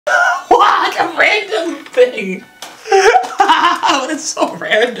like a random thing. It's so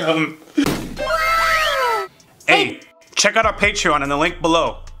random. Hey, check out our Patreon in the link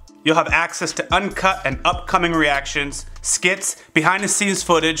below. You'll have access to uncut and upcoming reactions, skits, behind the scenes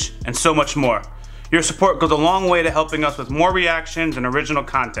footage, and so much more. Your support goes a long way to helping us with more reactions and original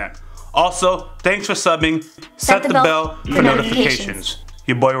content. Also, thanks for subbing. Set the bell for notifications.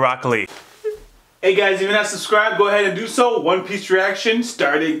 Your boy YaBoyRockLee. Hey guys, if you're not subscribed, go ahead and do so. One Piece reaction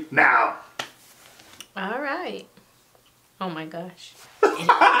starting now. Alright. Oh my gosh.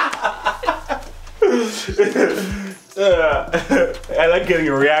 I like getting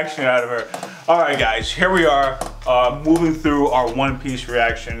a reaction out of her. Alright guys, here we are moving through our One Piece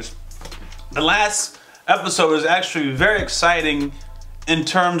reactions. The last episode was actually very exciting in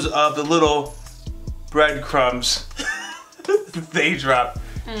terms of the little breadcrumbs they dropped.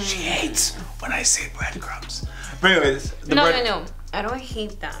 She hates when I say breadcrumbs. But anyways, no. I don't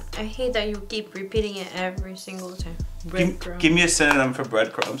hate that. I hate that you keep repeating it every single time. Give me a synonym for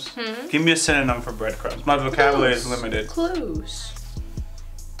breadcrumbs. Give me a synonym for breadcrumbs. My vocabulary is limited. Clues.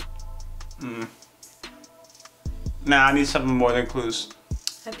 Nah, I need something more than clues.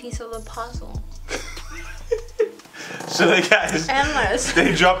 A piece of the puzzle. So the guys, endless.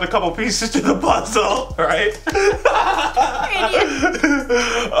 They dropped a couple pieces to the puzzle, right?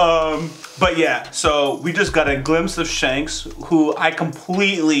 But yeah, so we just got a glimpse of Shanks, who I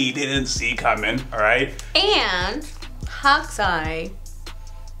completely didn't see coming, all right? And YaBoyRockLee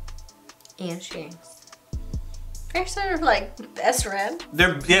and Shanks. They're sort of like best friends.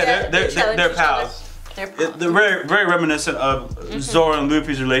 They're pals. They're very, very reminiscent of Zoro and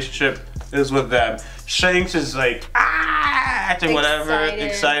Luffy's relationship is with them. Shanks is like acting whatever,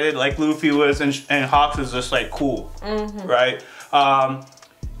 excited like Luffy was, and Hawks is just like cool, right?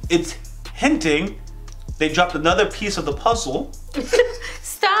 It's hinting they dropped another piece of the puzzle.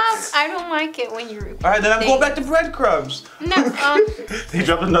 Stop! I don't like it when you repeat. All right, then I'm going back to breadcrumbs. No. They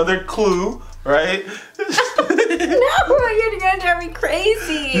dropped another clue, right? No, you're gonna drive me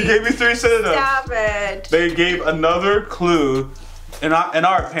crazy. You gave me 3 synonyms. Stop it. They gave another clue. In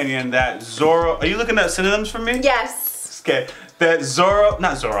our opinion, that Zoro, are you looking at synonyms for me? Yes. Okay, that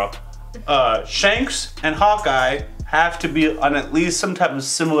Shanks and Hawkeye have to be on at least some type of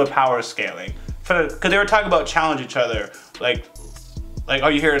similar power scaling. Because they were talking about challenge each other. Like,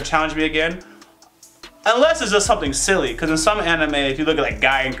 are you here to challenge me again? Unless it's just something silly, because in some anime, if you look at like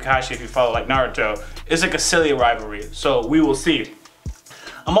Guy and Kakashi, if you follow like Naruto, it's like a silly rivalry. So we will see.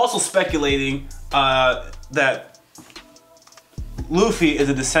 I'm also speculating that Luffy is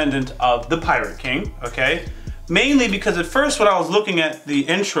a descendant of the Pirate King, okay? Mainly because at first when I was looking at the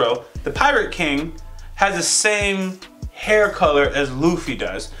intro, the Pirate King has the same hair color as Luffy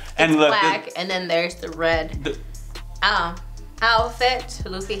does. And black, and then there's the red outfit.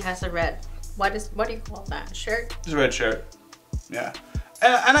 Luffy has a red, what do you call that, shirt? It's a red shirt, yeah.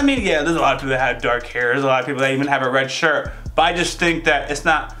 And I mean, yeah, there's a lot of people that have dark hair. There's a lot of people that even have a red shirt. But I just think that it's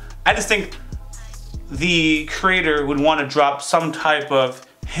not, I just think the creator would want to drop some type of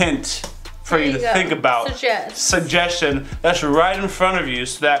hint for you to think about. Suggestion that's right in front of you,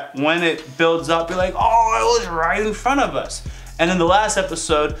 so that when it builds up, you're like, oh, it was right in front of us. And in the last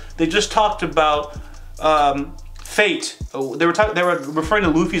episode, they just talked about fate. They were referring to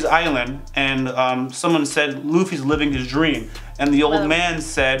Luffy's island, and someone said Luffy's living his dream, and the old man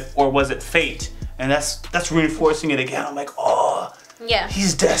said, or was it fate? And that's reinforcing it again. I'm like, oh. Yeah.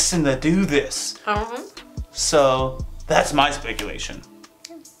 He's destined to do this. So that's my speculation.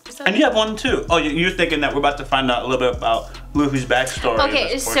 And you have one too. Oh, you're thinking that we're about to find out a little bit about Luffy's backstory.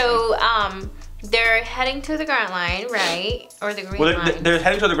 Okay, so they're heading to the Grand Line, right? Or the Green Line. They're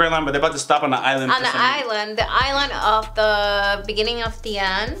heading to the Grand Line, but they're about to stop on the island. On the island of the beginning of the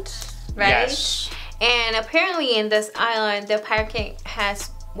end, right? Yes. And apparently in this island, the Pirate King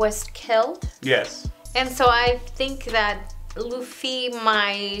was killed. Yes. And so I think that Luffy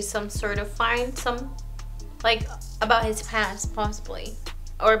might find some like about his past possibly,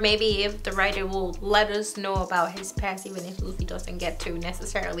 or maybe if the writer will let us know about his past, even if Luffy doesn't get to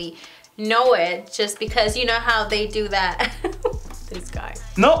necessarily know it, just because you know how they do that. This guy.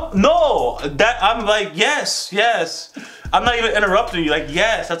 No, that I'm like, yes. I'm not even interrupting you. Like,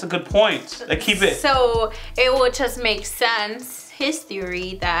 yes, that's a good point. Like, keep it. So it would just make sense, his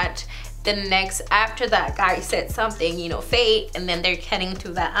theory, that after that guy said something, you know, fate, and then they're heading to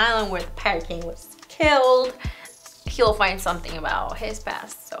that island where the Pirate King was killed, he'll find something about his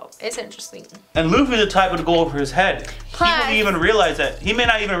past. So it's interesting. And Luffy's the type to go over his head. Plus, he won't even realize that. He may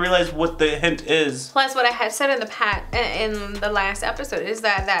not even realize what the hint is. Plus, what I had said in the last episode is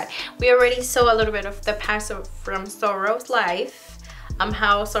that we already saw a little bit of the past from Zoro's life,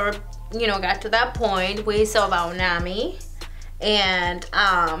 how Zoro you know, got to that point, we saw about Nami and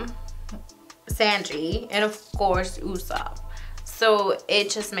Sanji, and of course Usopp. So it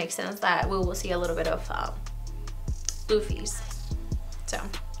just makes sense that we will see a little bit of Luffy's. So.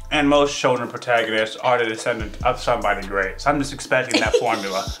 And most shonen protagonists are the descendant of somebody great. So I'm just expecting that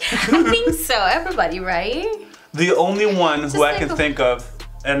formula. I think so. Everybody, right? The only one just who I can think of,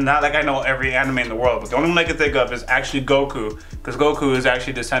 and not like I know every anime in the world, but the only one I can think of is actually Goku, because Goku is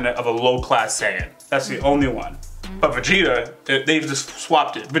actually a descendant of a low-class Saiyan. That's the only one. But Vegeta, they've just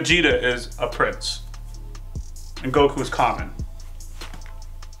swapped it. Vegeta is a prince, and Goku is common.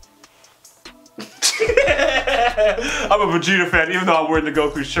 I'm a Vegeta fan, even though I'm wearing the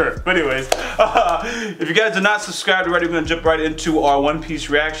Goku shirt. But anyways, if you guys are not subscribed already, we're gonna jump right into our One Piece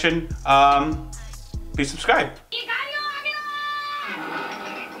reaction. Please subscribe.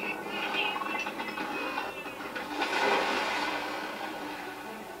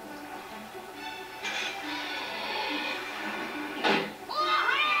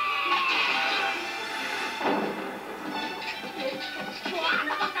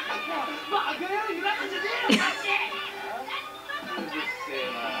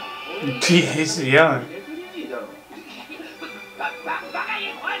 He's yelling.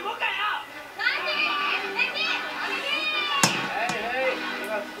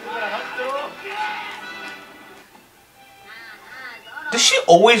 Does she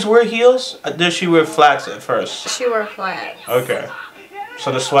always wear heels? Or does she wear flats at first? She wore flats. Okay.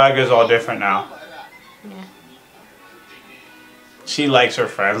 So the swagger is all different now. Yeah. She likes her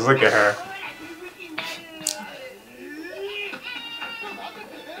friends. Look at her.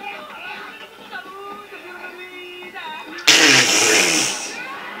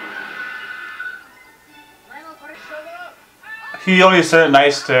 He only said it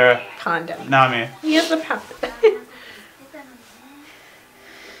nice to Condom. Nami. He has the power.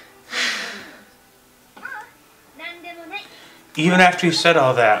 Even after he said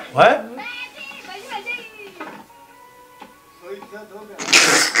all that. What?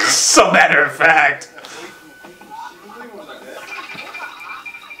 So matter of fact.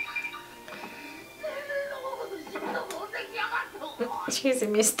 She's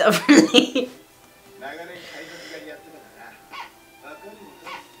me stubbornly.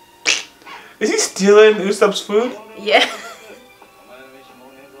 Is he stealing Usopp's food? Yeah.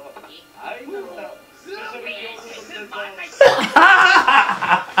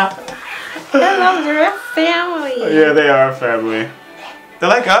 Hello, they're a family. Yeah, they are a family. They're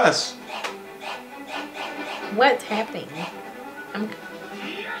like us. What's happening?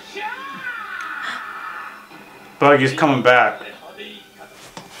 Buggy's coming back.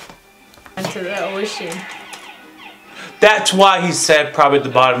 Into the ocean. That's why he said probably at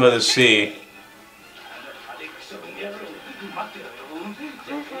the bottom of the sea.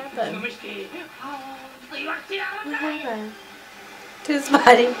 What happened to his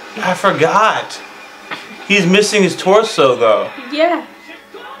body? I forgot. He's missing his torso though. Yeah.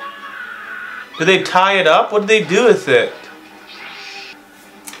 Did they tie it up? What did they do with it?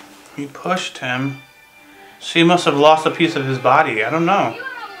 He pushed him. So he must have lost a piece of his body. I don't know.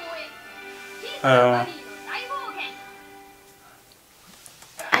 I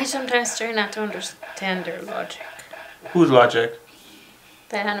sometimes try not to understand their logic. Whose logic?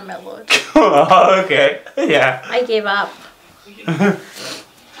 The anime logic. Oh, okay. Yeah. I gave up.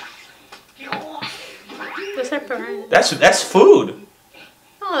 Those are piranhas. That's food.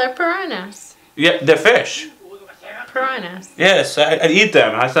 Oh, they're piranhas. Yeah, they're fish. Piranhas. Yes, I'd eat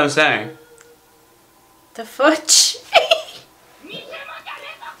them. That's what I'm saying. The fudge.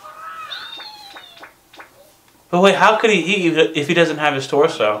 But wait, how could he eat if he doesn't have his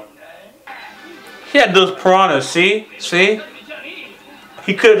torso? He had those piranhas, see? See?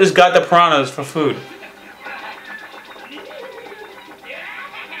 He could have just got the piranhas for food.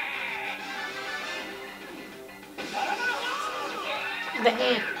 The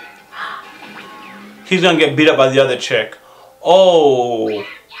hand. He's gonna get beat up by the other chick. Oh.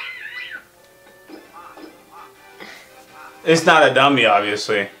 It's not a dummy,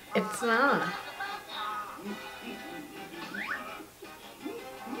 obviously. It's not.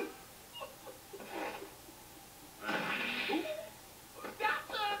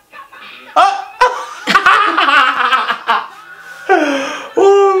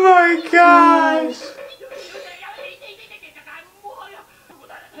 Oh my gosh.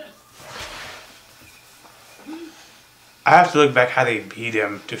 I have to look back how they beat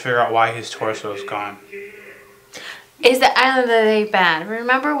him to figure out why his torso is gone. Is the island that they banned?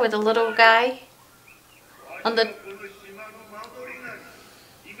 Remember with the little guy? On the...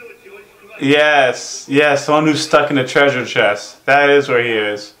 Yes, yes, the one who's stuck in the treasure chest. That is where he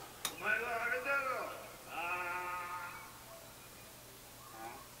is.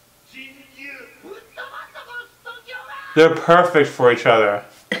 They're perfect for each other.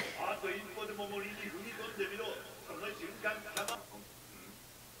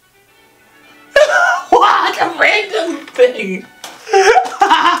 What a random thing!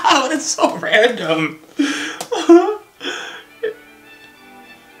 It's so random.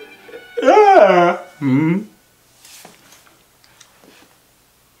 Hmm.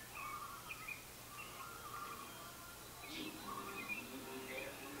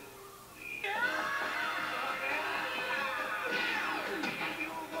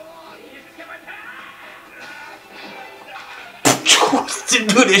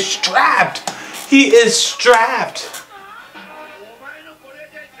 Dude is strapped. He is strapped.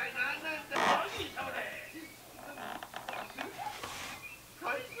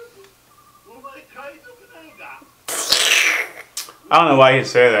 I don't know why he'd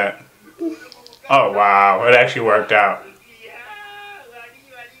say that. Oh wow, it actually worked out.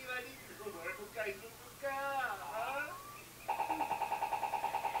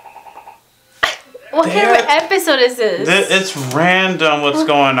 What kind of episode is this? It's random what's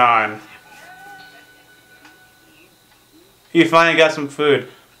going on. He finally got some food.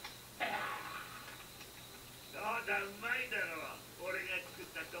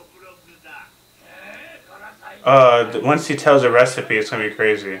 Once he tells a recipe, it's gonna be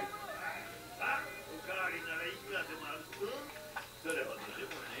crazy.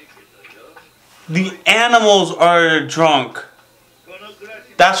 The animals are drunk.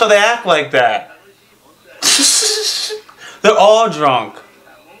 That's why they act like that. They're all drunk.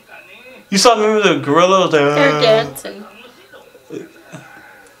 You saw, remember the gorillas? They're dancing.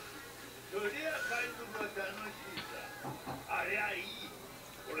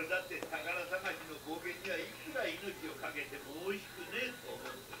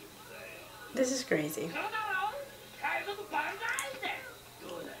 This is crazy.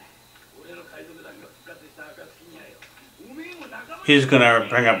 He's gonna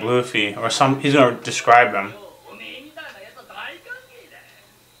bring up Luffy, or he's gonna describe him.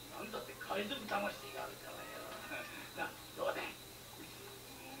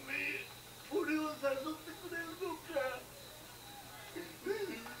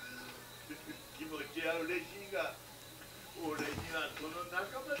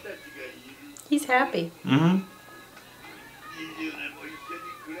 He's happy. Mm-hmm.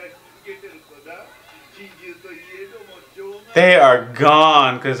 They are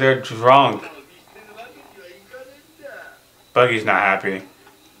gone because they're drunk. Buggy's not happy.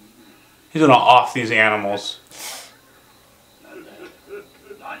 He's gonna off these animals.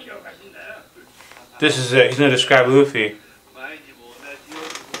 This is it. He's gonna describe Luffy.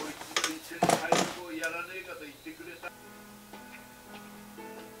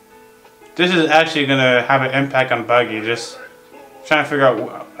 This is actually gonna have an impact on Buggy. Just trying to figure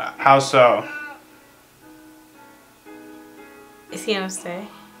out how so. Is he gonna stay?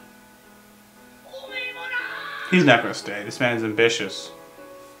 He's not gonna stay. This man is ambitious.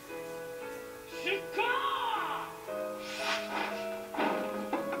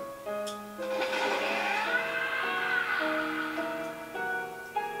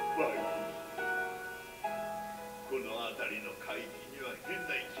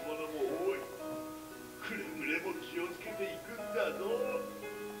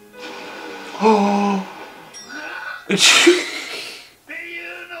 Oh.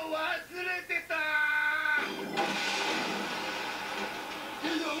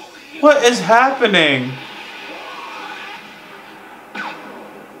 What is happening?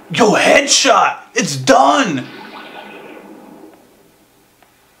 Yo, headshot! It's done!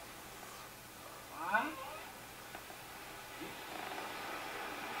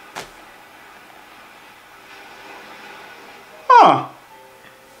 Huh.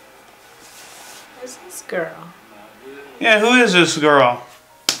 Who's this girl? Yeah, who is this girl?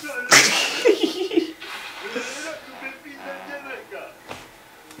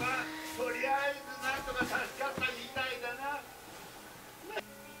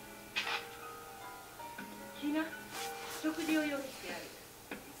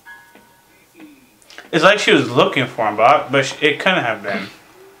 It's like she was looking for him, but it couldn't have been.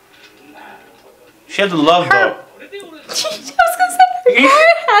 She had the love boat. I was gonna say her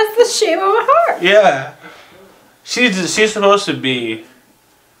heart has the shape of a heart. Yeah. She's supposed to be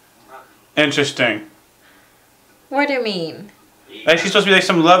interesting. What do you mean? Like she's supposed to be like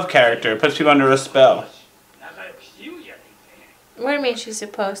some love character, puts people under a spell. What do you mean she's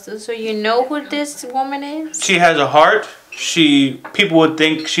supposed to? So you know who this woman is? She has a heart. People would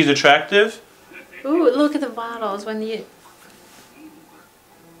think she's attractive. Ooh, look at the bottles when you...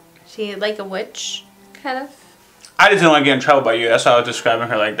 She like a witch, kind of? I just didn't want to get in trouble by you. That's why I was describing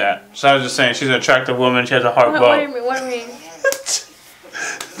her like that. So I was just saying she's an attractive woman. She has a heart. What do you mean? What do you mean?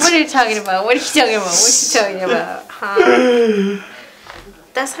 What are you talking about? What are you talking about? What are you talking about? Huh?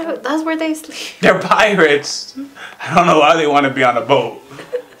 That's where they sleep. They're pirates. I don't know why they want to be on a boat.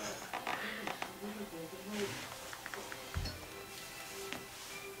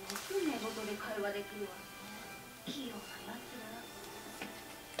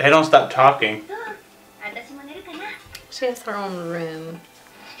 They don't stop talking. She has her own room.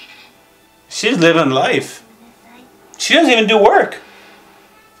 She's living life. She doesn't even do work.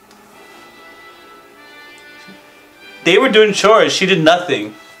 They were doing chores. She did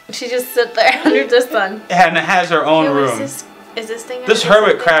nothing. She just sit there under the sun. And it has her own room. Is this thing? This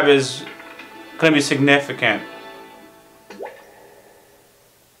hermit crab is going to be significant.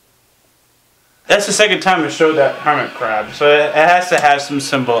 That's the second time it showed that hermit crab, so it has to have some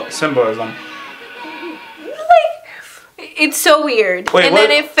symbolism. It's so weird. Wait, and what?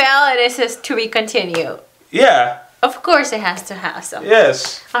 then it fell and it says to be continued. Yeah. Of course it has to have some.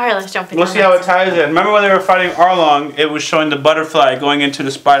 Yes. Alright, let's jump in. We'll see how it ties in. Remember when they were fighting Arlong, it was showing the butterfly going into the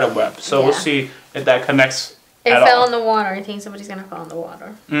spider web. So we'll see if that connects It at fell all. in the water. I think somebody's going to fall in the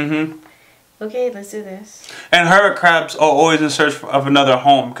water. Mm-hmm. Okay, let's do this. And hermit crabs are always in search of another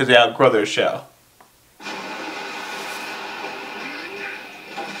home because they outgrow their shell.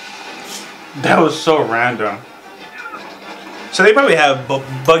 That was so random. So they probably have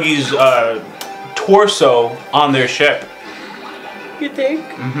Buggy's torso on their ship. You think?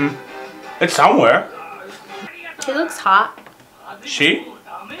 Mm-hmm. It's somewhere. He looks hot. She?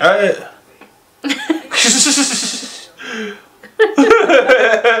 I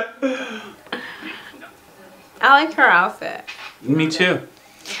like her outfit. Me too.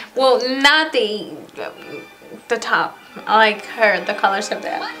 Well, not the top. I like the colors of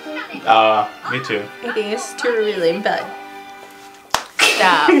that. Me too. I think it's too revealing, but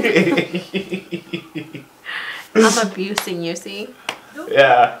stop. I'm abusing you, see?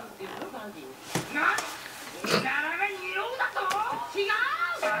 Yeah.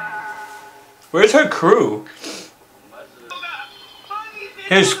 Where's her crew?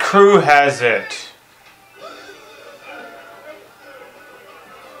 His crew has it.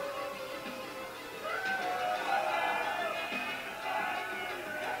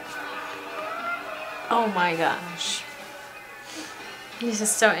 Oh my gosh. This is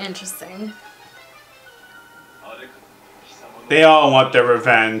so interesting. They all want their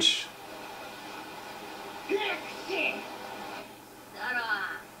revenge.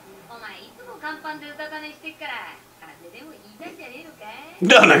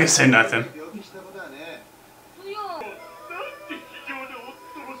 No, I'm not gonna say nothing.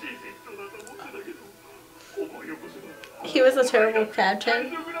 He was a terrible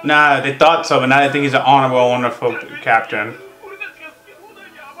captain. Nah, they thought so, but now they think he's an honorable, wonderful captain.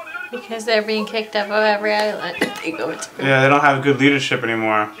 Because they're being kicked off of every island they go to. Yeah, they don't have good leadership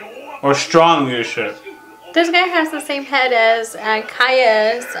anymore. Or strong leadership. This guy has the same head as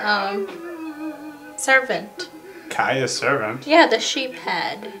Kaya's servant. Kaya's servant? Yeah, the sheep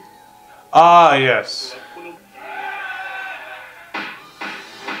head. Ah, yes.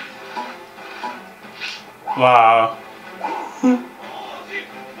 Wow.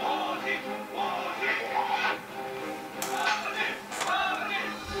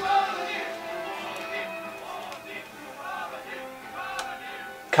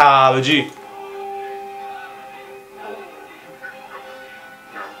 Kabaji.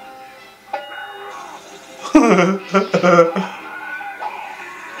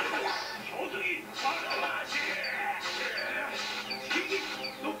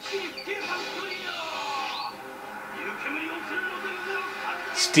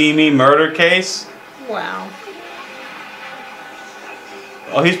 Steamy murder case? Wow.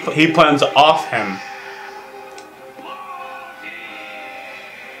 Oh, he plans off him.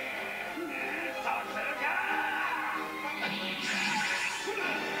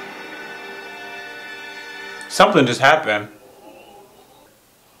 Something just happened.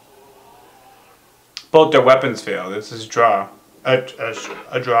 Both their weapons fail. This is draw. A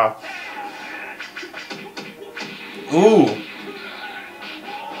draw. Ooh.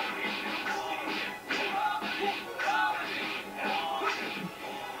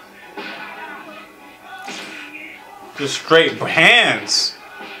 Just straight hands.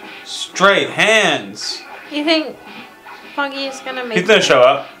 Straight hands. You think Buggy is gonna make He's gonna show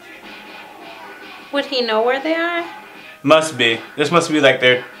up. Would he know where they are? Must be. This must be like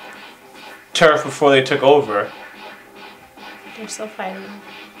their turf before they took over. They're still fighting.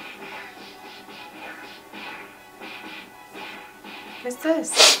 What's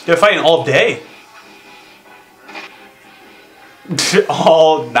this? They're fighting all day.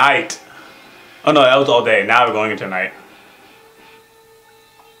 All night. Oh no, that was all day. Now we're going into night.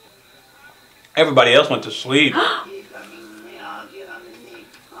 Everybody else went to sleep.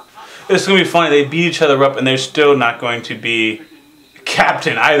 It's gonna be funny. They beat each other up and they're still not going to be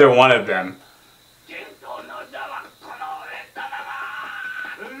captain, either one of them.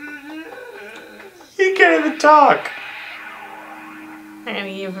 He can't even talk. They're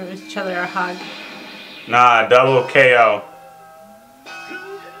gonna give each other a hug. Nah, double KO.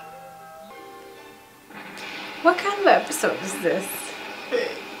 What kind of episode is this?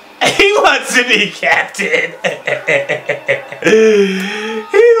 He wants to be captain.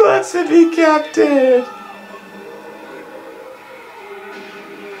 He wants to be captain.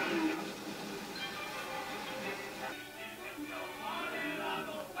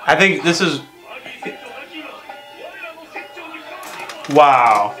 I think this is...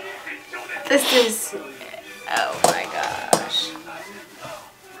 Wow. This is... Oh my gosh.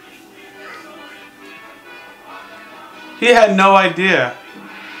 He had no idea.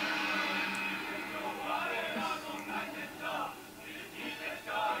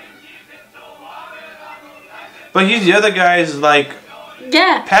 But he's the other guy's like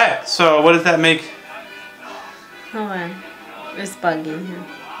pet. So what does that make? Hold on. It's Buggy here.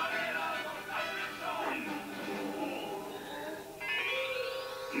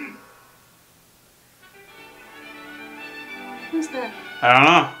 Who's that? I don't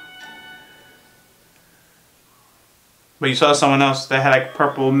know. But you saw someone else that had like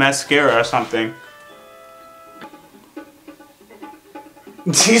purple mascara or something.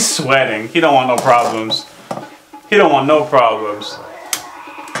 He's sweating. He don't want no problems. He don't want no problems.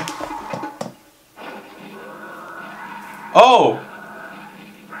 Oh!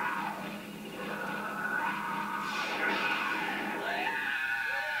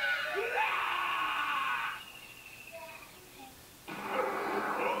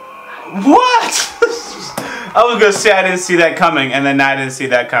 What? I was gonna say I didn't see that coming, and then I didn't see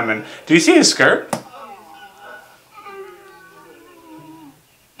that coming. Do you see his skirt?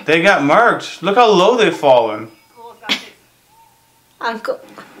 They got murked. Look how low they've fallen. Uncle.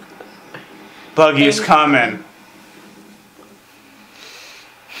 Buggy is coming.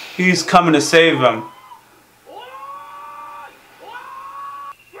 He's coming to save them.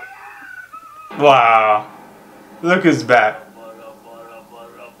 Wow. Look his back.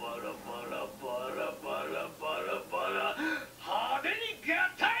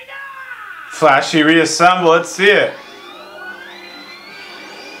 Flashy reassemble. Let's see it.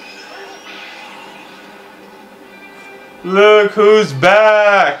 Look who's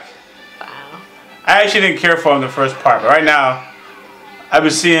back! Wow. I actually didn't care for him the first part, but right now, I've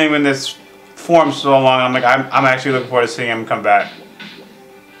been seeing him in this form so long, I'm like, I'm actually looking forward to seeing him come back.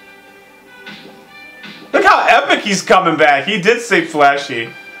 Look how epic he's coming back! He did say flashy.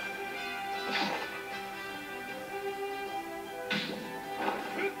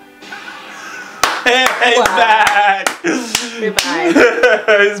 He's Wow. back! Goodbye.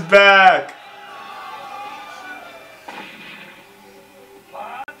 He's back!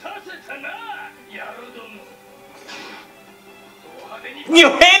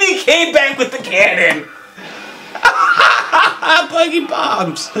 And he came back with the cannon! Buggy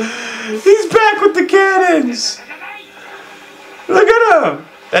bombs! He's back with the cannons! Look at him!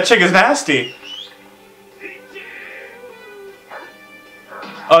 That chick is nasty.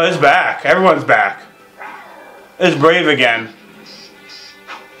 Oh, it's back. Everyone's back. It's Brave again.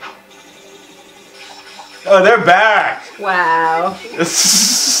 Oh, they're back! Wow.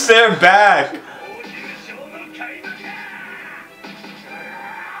 They're back!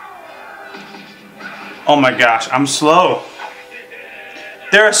 Oh my gosh, I'm slow.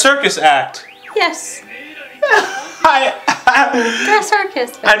 They're a circus act. Yes. They're a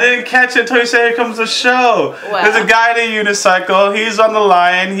circus. I didn't catch it until you said here comes the show. Wow. There's a guy in a unicycle. He's on the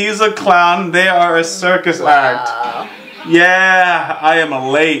lion. He's a clown. They are a circus act. Yeah, I am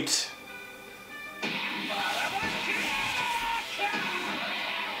late.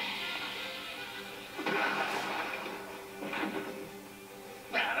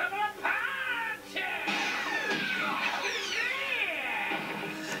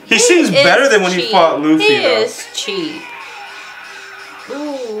 He seems better than when he fought Luffy, He though. is cheap.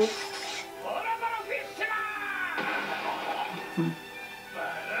 Ooh.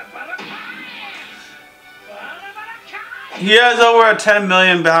 He has over a 10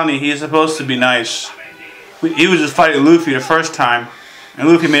 million bounty. He's supposed to be nice. He was just fighting Luffy the first time, and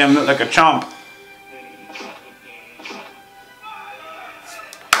Luffy made him look like a chump.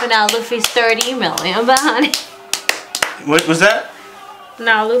 But now Luffy's 30 million bounty. What was that?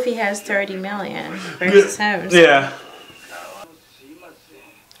 Now Luffy has 30 million versus him. So. Yeah.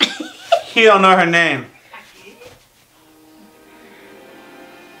 He don't know her name.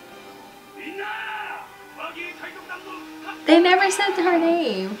 They never said her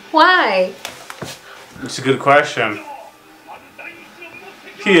name. Why? It's a good question.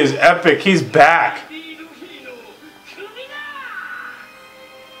 He is epic. He's back.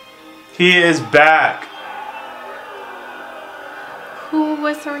 He is back. Who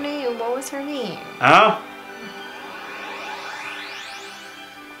was her name? What was her name? Huh?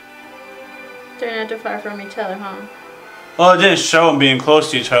 They're not too far from each other, huh? Well, it didn't show them being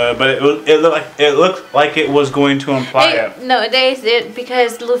close to each other, but it looked like it was going to imply it. No, they did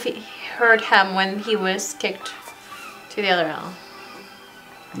because Luffy heard him when he was kicked to the other island.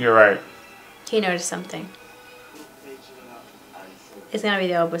 You're right. He noticed something. It's gonna be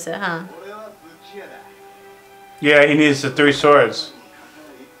the opposite, huh? Yeah, he needs the 3 swords.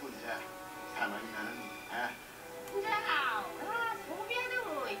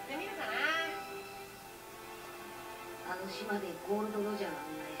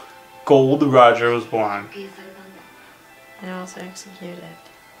 Gold Roger was born. And also executed.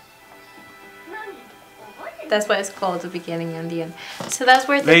 That's why it's called the beginning and the end. So that's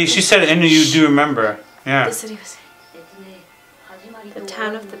where Hey, she said, and you do remember. Yeah. the city was. The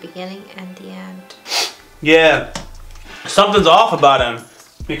town of the beginning and the end. Yeah. Something's off about him.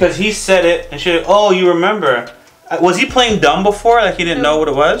 Because he said it, and she, oh, you remember. Was he playing dumb before? Like he didn't know what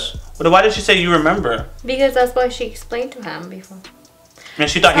it was? But why did she say you remember? Because that's what she explained to him before. And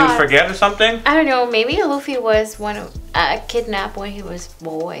she thought he would forget or something? I don't know. Maybe Luffy was kidnapped when he was a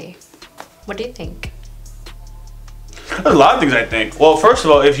boy. What do you think? There's a lot of things I think. Well, first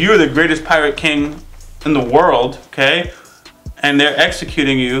of all, if you're the greatest pirate king in the world, okay, and they're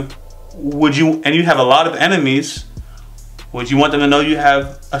executing you, would you, and you have a lot of enemies, would you want them to know you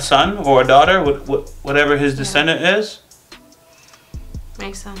have a son or a daughter, whatever his descendant is?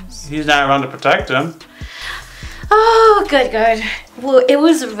 Makes sense. He's not around to protect them. Oh, good. Well, it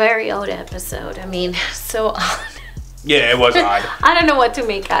was a very odd episode. I mean, so odd. Yeah, it was odd. I don't know what to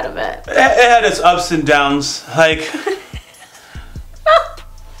make out of it. It had its ups and downs, like,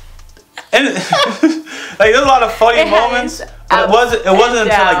 and like there's a lot of funny moments. But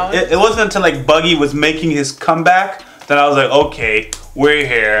it wasn't until like Buggy was making his comeback that I was like, okay, we're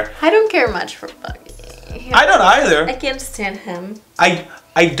here. I don't care much for Buggy. I don't either. I can't stand him.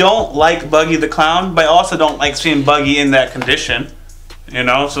 I don't like Buggy the Clown, but I also don't like seeing Buggy in that condition. You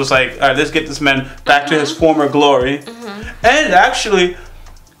know, so it's like, all right, let's get this man back to his former glory. And actually,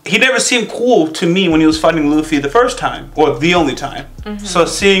 he never seemed cool to me when he was fighting Luffy the first time, or the only time. So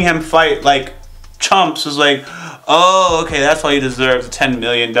seeing him fight like chumps was like, oh, okay, that's why he deserves a $10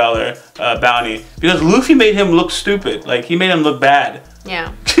 million bounty. Because Luffy made him look stupid. Like, he made him look bad.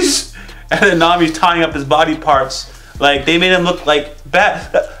 Yeah. And then Nami's tying up his body parts. Like, they made him look like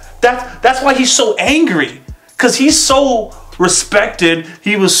bad. That's why he's so angry. Because he's so respected,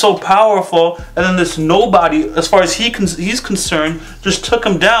 he was so powerful, and then this nobody, as far as he's concerned, just took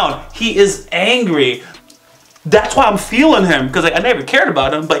him down. He is angry. That's why I'm feeling him. Because like, I never cared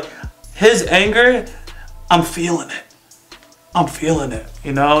about him, but his anger, I'm feeling it. I'm feeling it.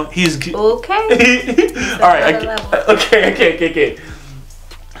 You know, he's okay. All right. Okay.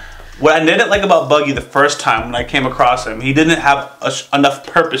 What I didn't like about Buggy the first time when I came across him, he didn't have enough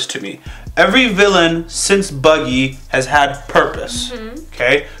purpose to me. Every villain since Buggy has had purpose.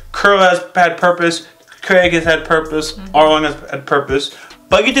 Okay, Kuro has had purpose. Craig has had purpose. Arlong has had purpose.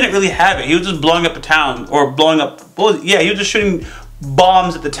 Buggy didn't really have it. He was just blowing up a town or blowing up. Well, yeah, he was just shooting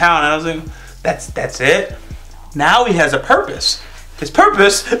bombs at the town, and I was like, that's it. Now he has a purpose. His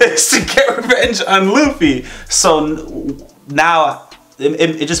purpose is to get revenge on Luffy. So now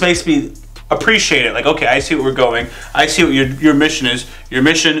it just makes me appreciate it. Like, okay, I see where we're going. I see what your mission is. Your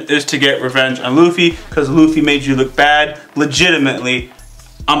mission is to get revenge on Luffy because Luffy made you look bad. Legitimately,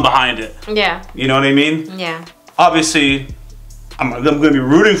 I'm behind it. Yeah. You know what I mean? Yeah. Obviously, I'm gonna be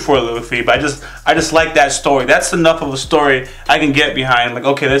rooting for Luffy, but I just like that story. That's enough of a story I can get behind. Like,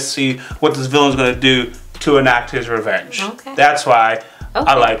 okay, let's see what this villain's gonna do to enact his revenge. Okay. That's why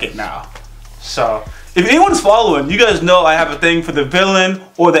I like it now. So, if anyone's following, you guys know I have a thing for the villain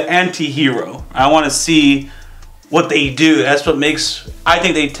or the anti-hero. I want to see what they do. That's what makes, I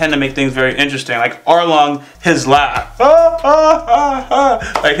think they tend to make things very interesting. Like Arlong, his laugh.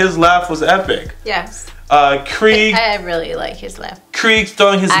 Like his laugh was epic. Yes. Krieg. I really like his laugh. Krieg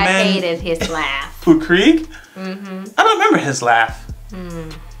throwing his men. I hated his laugh. Who, Krieg? I don't remember his laugh.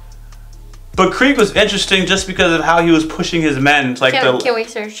 But Krieg was interesting just because of how he was pushing his men. Like can we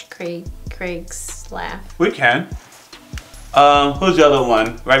search Krieg's laugh? We can. Who's the other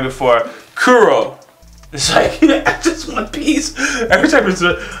one? Right before Kuro. It's like, I just want peace. Every time it's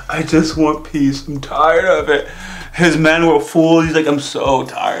like, I just want peace. I'm tired of it. His men were fools. He's like, I'm so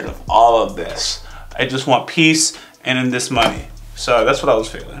tired of all of this. I just want peace and in this money. So that's what I was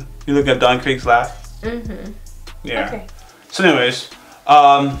feeling. You look at Don Creek's laugh? Mm-hmm. Yeah. Okay. So anyways,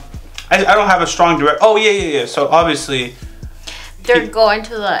 I don't have a strong direct. Oh, yeah. So obviously, they're going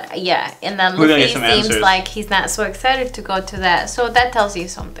to the, and then Luffy seems like he's not so excited to go to that. So that tells you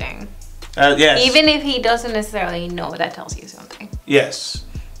something. Yes. Even if he doesn't necessarily know, that tells you something. Yes.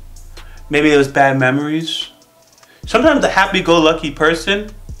 Maybe it was bad memories. Sometimes the happy-go-lucky person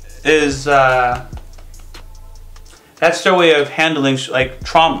is, that's their way of handling like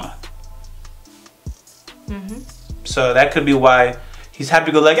trauma. Mm-hmm. So that could be why he's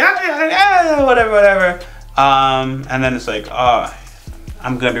happy-go-lucky, whatever. And then it's like, oh,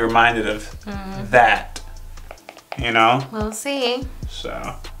 I'm gonna be reminded of that. You know? We'll see.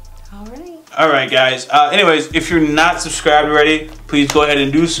 So. Alright guys. Anyways, if you're not subscribed already, please go ahead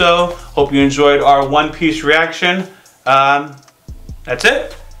and do so. Hope you enjoyed our One Piece reaction. That's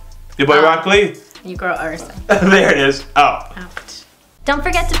it. Your boy RockLee. You girl Ursa. There it is. Oh. Ouch. Don't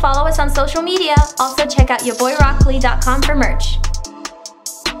forget to follow us on social media. Also check out YaBoyRockLee.com for merch.